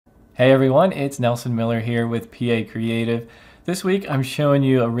Hey everyone, it's Nelson Miller here with PA Creative. This week I'm showing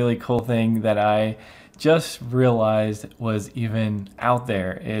you a really cool thing that I just realized was even out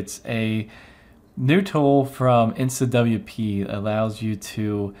there. It's a new tool from InstaWP that allows you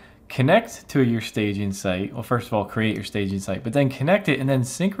to connect to your staging site. Well, first of all, create your staging site, but then connect it and then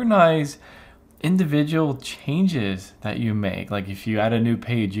synchronize individual changes that you make. Like if you add a new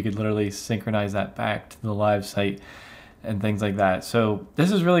page, you could literally synchronize that back to the live site and things like that. So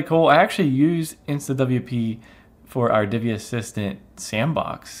this is really cool. I actually use InstaWP for our Divi Assistant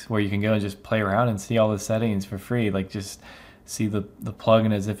sandbox, where you can go and just play around and see all the settings for free, like just see the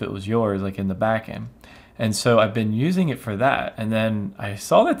plugin as if it was yours, like in the back end. And so I've been using it for that. And then I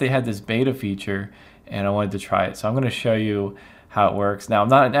saw that they had this beta feature and I wanted to try it. So I'm going to show you how it works. Now, I'm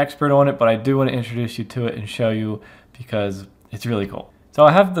not an expert on it, but I do want to introduce you to it and show you because it's really cool. So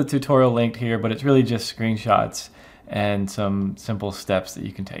I have the tutorial linked here, but it's really just screenshots and some simple steps that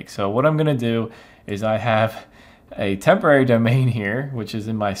you can take. So what I'm going to do is I have a temporary domain here, which is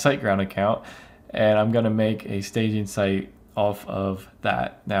in my SiteGround account, and I'm going to make a staging site off of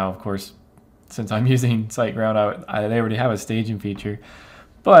that. Now, of course, since I'm using SiteGround, they already have a staging feature,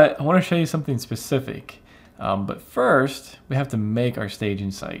 but I want to show you something specific. But first, we have to make our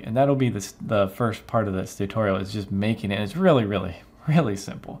staging site, and that'll be the first part of this tutorial, is just making it. It's really, really, really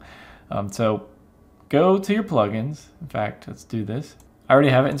simple. So go to your plugins. In fact, let's do this. I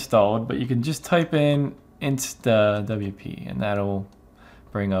already have it installed, but you can just type in InstaWP and that'll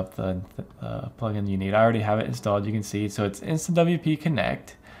bring up the plugin you need. I already have it installed, you can see. So it's InstaWP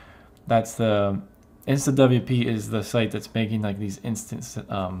Connect. That's the InstaWP is the site that's making like these instant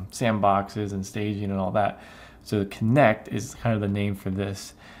sandboxes and staging and all that. So Connect is kind of the name for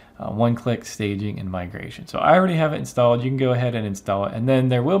this. One-click staging and migration. So I already have it installed. You can go ahead and install it. And then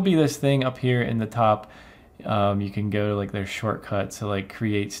there will be this thing up here in the top. You can go to like their shortcuts, so like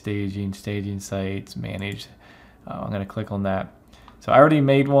create staging, staging sites, manage. I'm going to click on that. So I already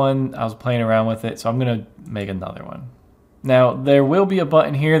made one. I was playing around with it. So I'm going to make another one. Now there will be a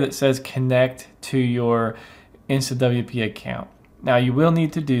button here that says connect to your InstaWP account. Now you will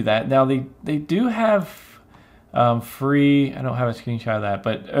need to do that. Now they do have free, I don't have a screenshot of that,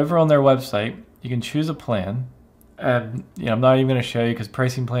 but over on their website, you can choose a plan. And I'm not even going to show you because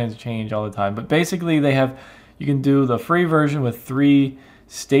pricing plans change all the time. But basically you can do the free version with 3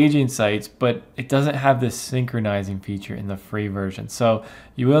 staging sites, but it doesn't have this synchronizing feature in the free version. So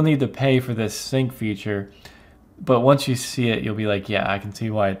you will need to pay for this sync feature. But once you see it, you'll be like, yeah, I can see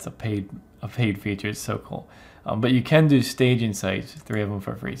why it's a paid feature. It's so cool. But you can do staging sites, 3 of them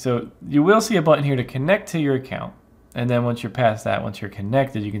for free. So you will see a button here to connect to your account. And then once you're past that, once you're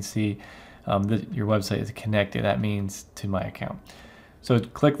connected, you can see that your website is connected. That means to my account. So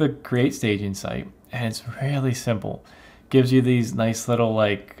click the create staging site, and it's really simple. Gives you these nice little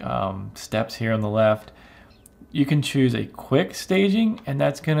like steps here on the left. You can choose a quick staging, and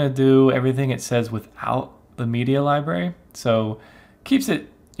that's gonna do everything it says without the media library. So keeps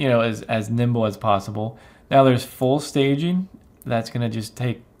it as nimble as possible. Now there's full staging. That's going to just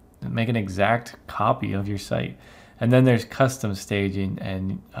make an exact copy of your site. And then there's custom staging,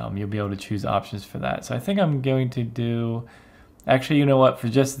 and you'll be able to choose options for that. So I think I'm going to do, actually, you know what, for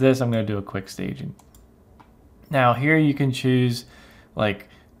just this, I'm going to do a quick staging. Now here you can choose, like,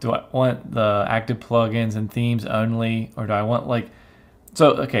 do I want the active plugins and themes only, or do I want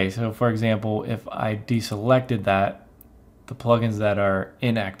so for example, if I deselected that, the plugins that are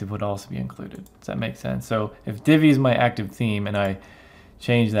inactive would also be included. Does that make sense? So if Divi is my active theme and I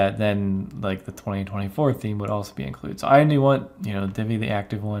change that, then like the 2024 theme would also be included. So I only want, Divi, the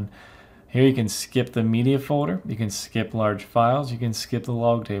active one. Here you can skip the media folder. You can skip large files. You can skip the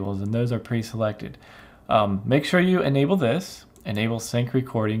log tables, and those are pre-selected. Make sure you enable this, enable sync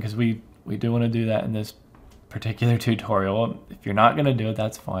recording, because we do want to do that in this particular tutorial. If you're not going to do it,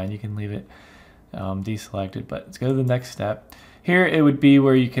 that's fine. You can leave it deselected, but let's go to the next step. Here it would be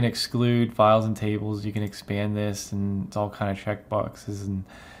where you can exclude files and tables. You can expand this, and it's all kind of checkboxes and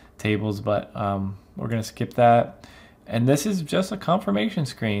tables, but we're going to skip that. And this is just a confirmation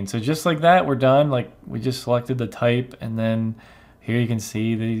screen. So just like that, we're done. Like we just selected the type, and then here you can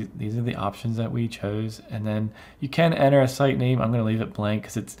see these are the options that we chose. And then you can enter a site name. I'm going to leave it blank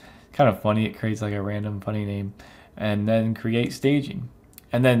because it's kind of funny. It creates like a random funny name. And then create staging.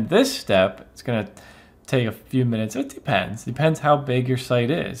 And then this step, it's going to take a few minutes. It depends how big your site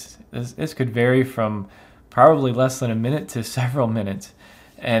is. This could vary from probably less than a minute to several minutes.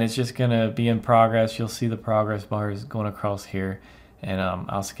 And it's just going to be in progress. You'll see the progress bars going across here. And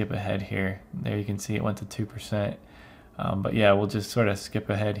I'll skip ahead here. There you can see it went to 2%. But yeah, we'll just sort of skip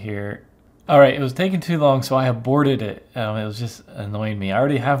ahead here. All right, it was taking too long, so I aborted it. It was just annoying me. I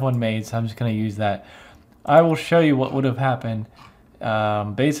already have one made, so I'm just going to use that. I will show you what would have happened.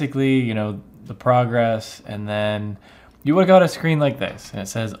 Basically, you know, the progress, and then you would have got a screen like this, and it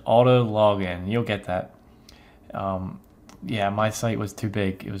says auto login. You'll get that. Yeah, my site was too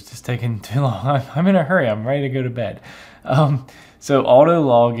big. It was just taking too long. I'm in a hurry. I'm ready to go to bed. So auto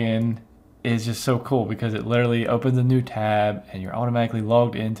login is just so cool because it literally opens a new tab and you're automatically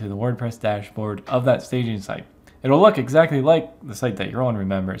logged into the WordPress dashboard of that staging site. It'll look exactly like the site that you're on,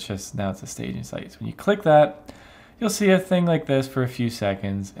 remember, it's just now it's a staging site. So when you click that, you'll see a thing like this for a few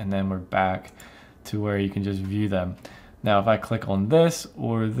seconds, and then we're back to where you can just view them. Now if I click on this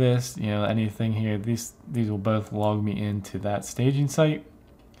or this, you know, anything here, these will both log me into that staging site.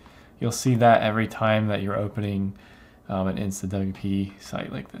 You'll see that every time that you're opening an InstaWP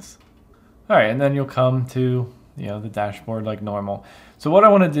site like this. All right, and then you'll come to, you know, the dashboard like normal. So what I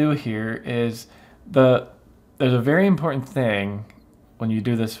want to do here is there's a very important thing when you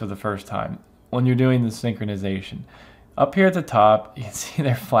do this for the first time, when you're doing the synchronization. Up here at the top, you can see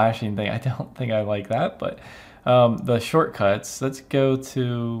their flashing thing. I don't think I like that, but the shortcuts, let's go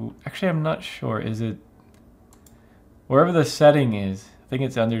to, actually I'm not sure, is it, wherever the setting is, I think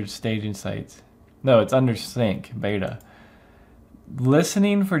it's under staging sites. No, it's under sync, beta.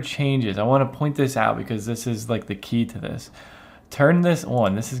 Listening for changes. I want to point this out because this is like the key to this. Turn this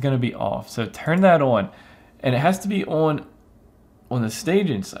on. This is going to be off. So turn that on, and it has to be on the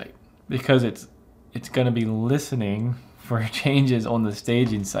staging site because it's going to be listening for changes on the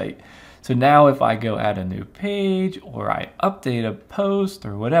staging site. So now if I go add a new page or I update a post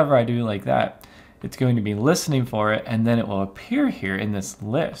or whatever I do like that, it's going to be listening for it, and then it will appear here in this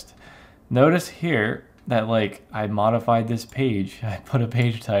list. Notice here that like I modified this page. I put a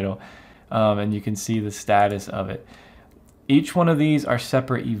page title, and you can see the status of it. Each one of these are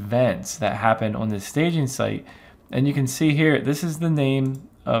separate events that happen on this staging site, and you can see here, this is the name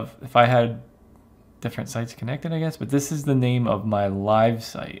of, if I had different sites connected, I guess, but this is the name of my live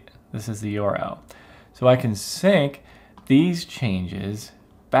site. This is the URL. So I can sync these changes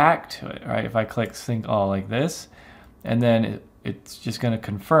back to it, right? If I click sync all like this, and then it's just going to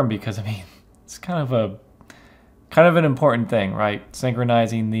confirm, because I mean, it's kind of an important thing, right?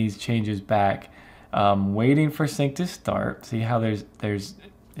 Synchronizing these changes back, waiting for sync to start. See how it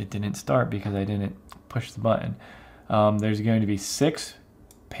didn't start because I didn't push the button. There's going to be 6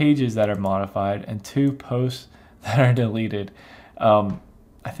 pages that are modified and 2 posts that are deleted.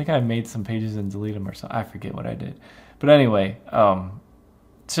 I think I made some pages and deleted them or something. I forget what I did. But anyway,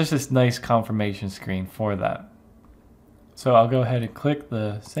 it's just this nice confirmation screen for that. So I'll go ahead and click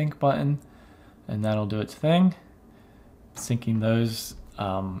the sync button, and that'll do its thing, syncing those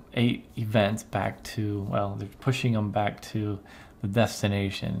 8 events back to, well, they're pushing them back to the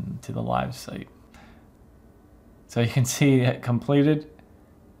destination, to the live site. So you can see it completed,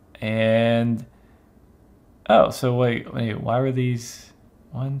 and oh, so wait, why were these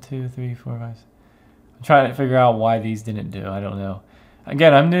 1, 2, 3, 4, 5? I'm trying to figure out why these didn't do. I don't know.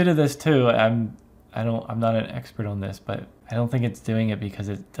 Again, I'm new to this too. I'm not an expert on this, but I don't think it's doing it because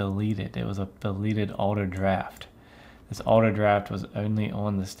it's deleted. It was a deleted auto draft. This auto draft was only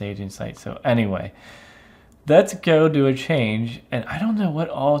on the staging site. So anyway, let's go do a change, and I don't know what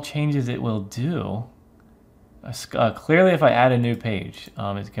all changes it will do. Clearly, if I add a new page,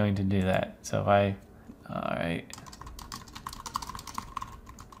 it's going to do that. So if I, all right,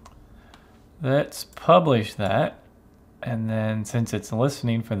 let's publish that, and then since it's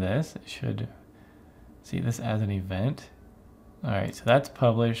listening for this, it should see this as an event. All right, so that's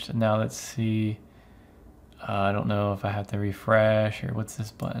published. Now let's see. I don't know if I have to refresh, or what's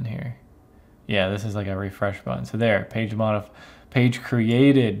this button here? Yeah, this is like a refresh button. So there, page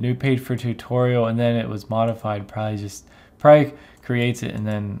created, new page for tutorial, and then it was modified. Probably creates it and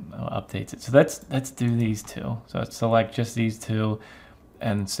then updates it. So let's do these 2. So let's select just these 2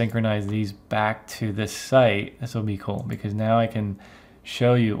 and synchronize these back to this site. This will be cool because now I can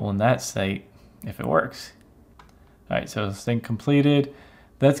show you on that site if it works. All right, so sync completed.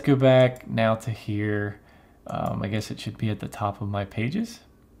 Let's go back now to here. I guess it should be at the top of my pages,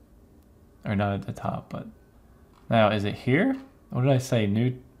 or not at the top, but now is it here? What did I say?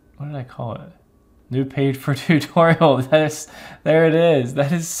 What did I call it? New page for tutorial. There it is.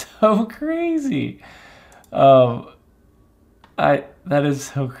 That is so crazy. That is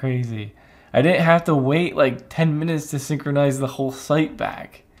so crazy. I didn't have to wait like 10 minutes to synchronize the whole site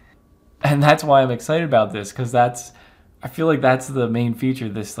back. And that's why I'm excited about this, because I feel like that's the main feature,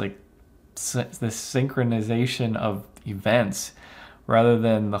 this synchronization of events rather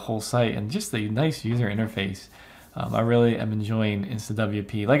than the whole site, and just the nice user interface. I really am enjoying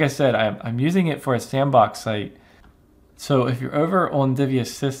InstaWP. Like I said, I'm using it for a sandbox site. So if you're over on Divi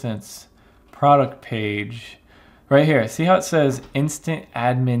Assistant's product page, right here, see how it says Instant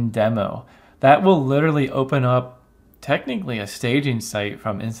Admin Demo? That will literally open up technically a staging site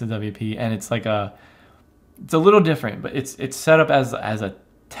from InstaWP, and it's like it's a little different, but it's set up as a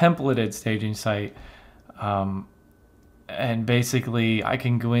templated staging site. And basically I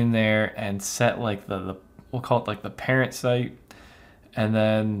can go in there and set like we'll call it like the parent site. And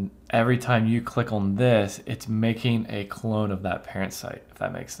then every time you click on this, it's making a clone of that parent site, if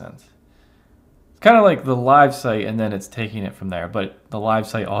that makes sense. It's kind of like the live site, and then it's taking it from there. But the live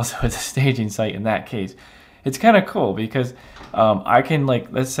site also is a staging site in that case. It's kind of cool because I can, like,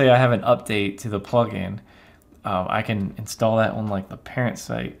 let's say I have an update to the plugin. I can install that on like the parent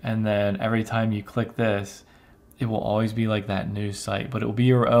site, and then every time you click this, it will always be like that new site, but it will be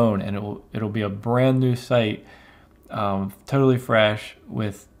your own, and it'll be a brand new site, totally fresh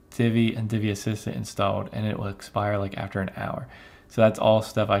with Divi and Divi Assistant installed, and it will expire like after an hour. So that's all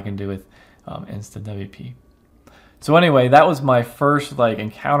stuff I can do with InstaWP. So anyway, that was my first like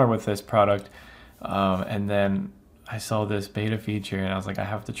encounter with this product, and then I saw this beta feature and I was like, I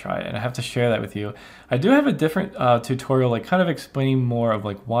have to try it and I have to share that with you. I do have a different tutorial, like kind of explaining more of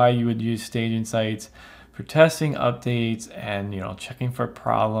like why you would use staging sites for testing updates and, you know, checking for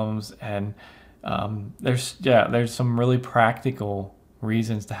problems. And there's some really practical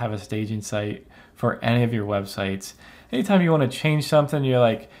reasons to have a staging site for any of your websites. Anytime you want to change something, you're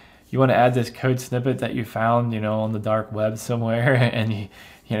like, you want to add this code snippet that you found, you know, on the dark web somewhere, and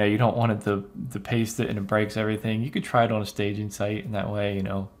you know, you don't want it to paste it and it breaks everything. You could try it on a staging site, and that way, you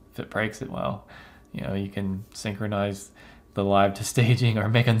know, if it breaks it, well, you know, you can synchronize the live to staging or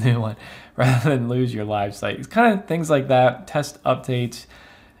make a new one rather than lose your live site. It's kind of things like that, test updates,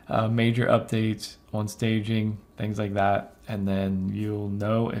 major updates on staging, things like that, and then you'll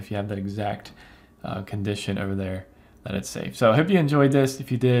know if you have that exact condition over there that it's safe. So I hope you enjoyed this.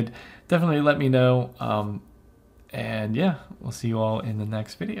 If you did, definitely let me know. And yeah, we'll see you all in the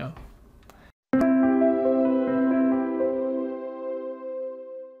next video.